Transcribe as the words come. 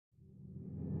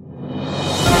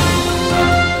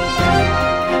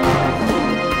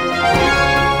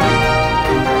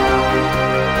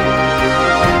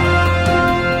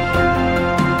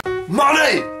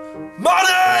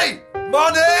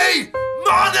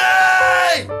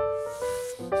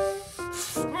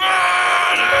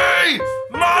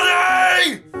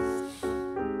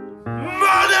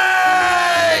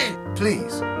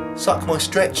suck my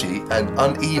stretchy and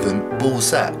uneven ball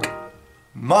sack.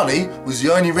 Money was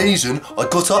the only reason I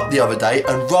got up the other day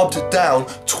and rubbed down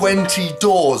 20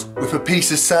 doors with a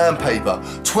piece of sandpaper.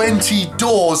 20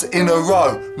 doors in a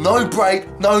row. No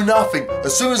break, no nothing.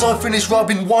 As soon as I finished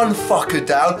rubbing one fucker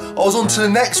down, I was on to the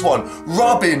next one.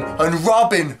 Rubbing and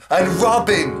rubbing and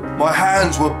rubbing. My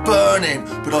hands were burning,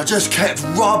 but I just kept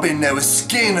rubbing. There was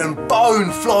skin and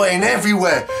bone flying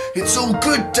everywhere. It's all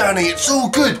good, Danny, it's all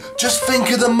good. Just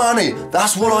think of the money.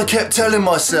 That's what I kept telling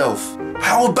myself.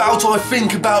 How about I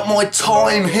think about my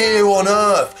time here on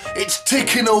Earth? It's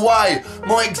ticking away.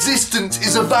 My existence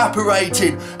is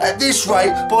evaporating. At this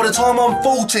rate, by the time I'm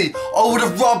 40, I would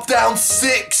have rubbed down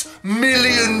 6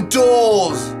 million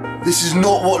doors. This is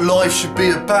not what life should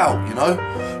be about, you know?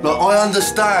 Like, I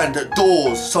understand that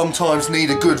doors sometimes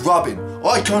need a good rubbing.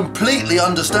 I completely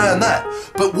understand that.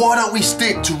 But why don't we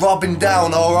stick to rubbing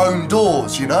down our own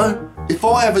doors, you know? If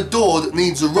I have a door that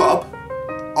needs a rub,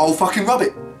 I'll fucking rub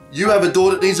it. You have a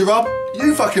door that needs a rub,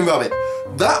 you fucking rub it.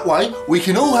 That way, we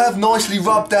can all have nicely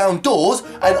rubbed down doors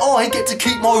and I get to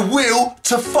keep my will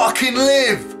to fucking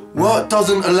live. Work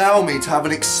doesn't allow me to have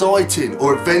an exciting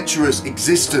or adventurous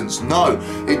existence, no.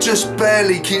 It just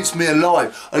barely keeps me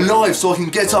alive. Alive so I can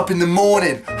get up in the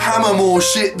morning, hammer more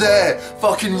shit there,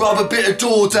 fucking rub a bit of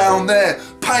door down there,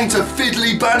 paint a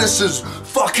fiddly banisters,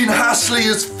 fucking hassly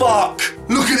as fuck.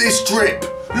 Look at this drip,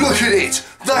 look at it.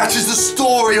 That is the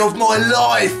story of my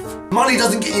life. Money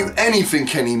doesn't get you anything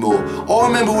anymore. I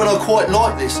remember when I quite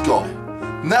liked this guy.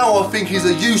 Now I think he's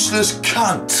a useless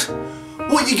cunt.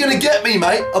 What you gonna get me,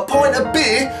 mate? A pint of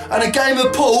beer and a game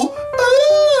of pool?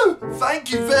 Ooh, thank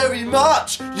you very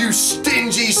much, you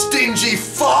stingy, stingy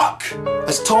fuck.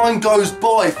 As time goes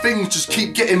by, things just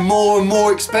keep getting more and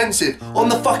more expensive. On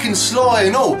the fucking sly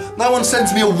and all. No one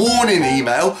sends me a warning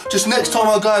email. Just next time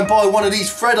I go and buy one of these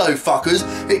Freddo fuckers,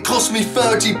 it costs me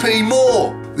 30p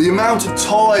more. The amount of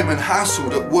time and hassle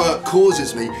that work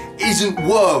causes me isn't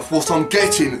worth what I'm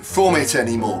getting from it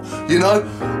anymore, you know?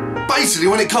 Basically,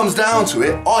 when it comes down to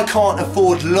it, I can't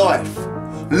afford life.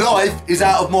 Life is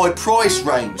out of my price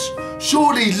range.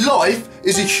 Surely life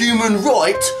is a human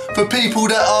right for people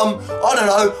that, I don't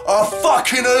know, are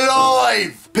fucking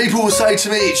alive. People will say to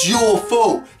me, it's your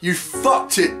fault. You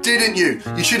fucked it, didn't you?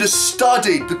 You should have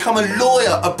studied, become a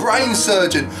lawyer, a brain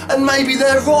surgeon. And maybe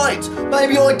they're right.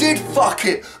 Maybe I did fuck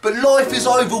it. But life is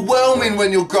overwhelming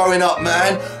when you're growing up,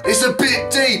 man. It's a bit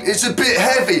deep, it's a bit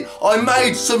heavy. I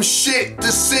made some shit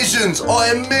decisions,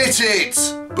 I admit it.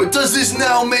 But does this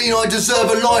now mean I deserve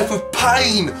a life of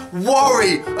pain,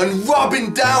 worry, and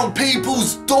rubbing down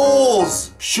people's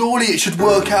doors? Surely it should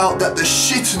work out that the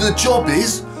shitter the job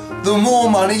is, the more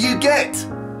money you get.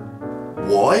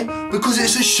 Why? Because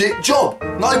it's a shit job.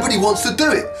 Nobody wants to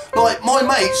do it. Like, my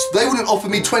mates, they wouldn't offer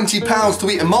me £20 to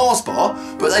eat a Mars bar,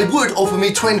 but they would offer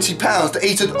me £20 to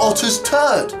eat an otter's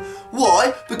turd.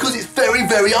 Why? Because it's very,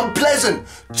 very unpleasant.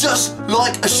 Just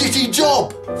like a shitty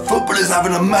job. Footballers have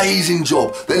an amazing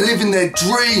job. They're living their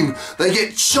dream. They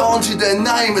get chanted their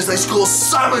name as they score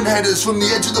salmon headers from the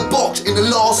edge of the box in the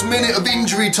last minute of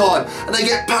injury time. And they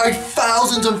get paid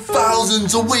thousands and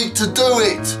thousands a week to do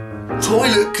it.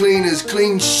 Toilet cleaners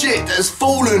clean shit that has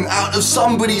fallen out of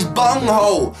somebody's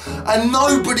bunghole and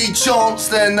nobody chants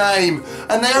their name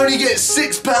and they only get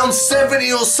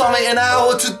 £6.70 or something an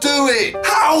hour to do it.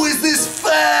 How is this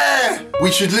fair?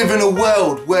 We should live in a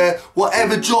world where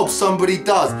whatever job somebody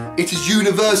does, it is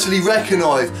universally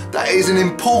recognised that it is an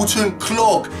important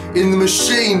clog in the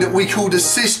machine that we call the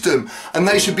system, and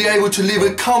they should be able to live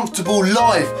a comfortable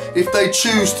life if they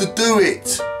choose to do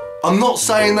it. I'm not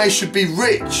saying they should be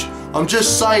rich. I'm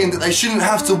just saying that they shouldn't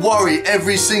have to worry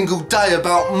every single day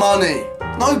about money.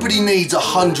 Nobody needs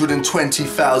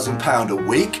 £120,000 a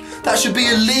week. That should be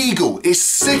illegal. It's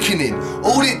sickening.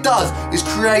 All it does is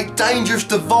create dangerous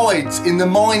divides in the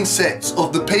mindsets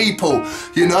of the people,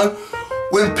 you know?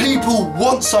 When people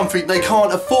want something they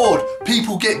can't afford,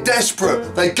 people get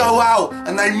desperate. They go out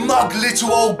and they mug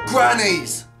little old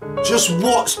grannies. Just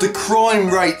watch the crime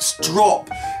rates drop.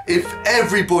 If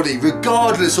everybody,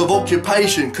 regardless of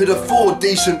occupation, could afford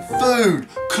decent food,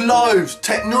 clothes,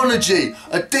 technology,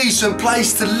 a decent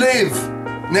place to live.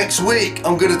 Next week,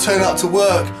 I'm going to turn up to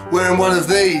work wearing one of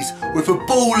these with a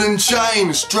ball and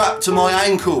chain strapped to my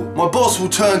ankle. My boss will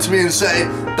turn to me and say,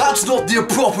 "That's not the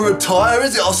proper attire,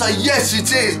 is it?" I'll say, "Yes,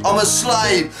 it is. I'm a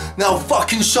slave. Now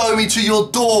fucking show me to your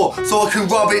door so I can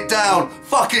rub it down.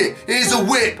 Fuck it. Here's a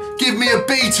whip. Give me a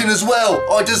beating as well.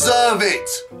 I deserve it."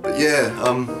 But yeah,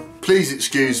 please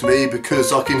excuse me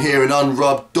because I can hear an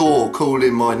unrubbed door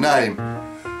calling my name.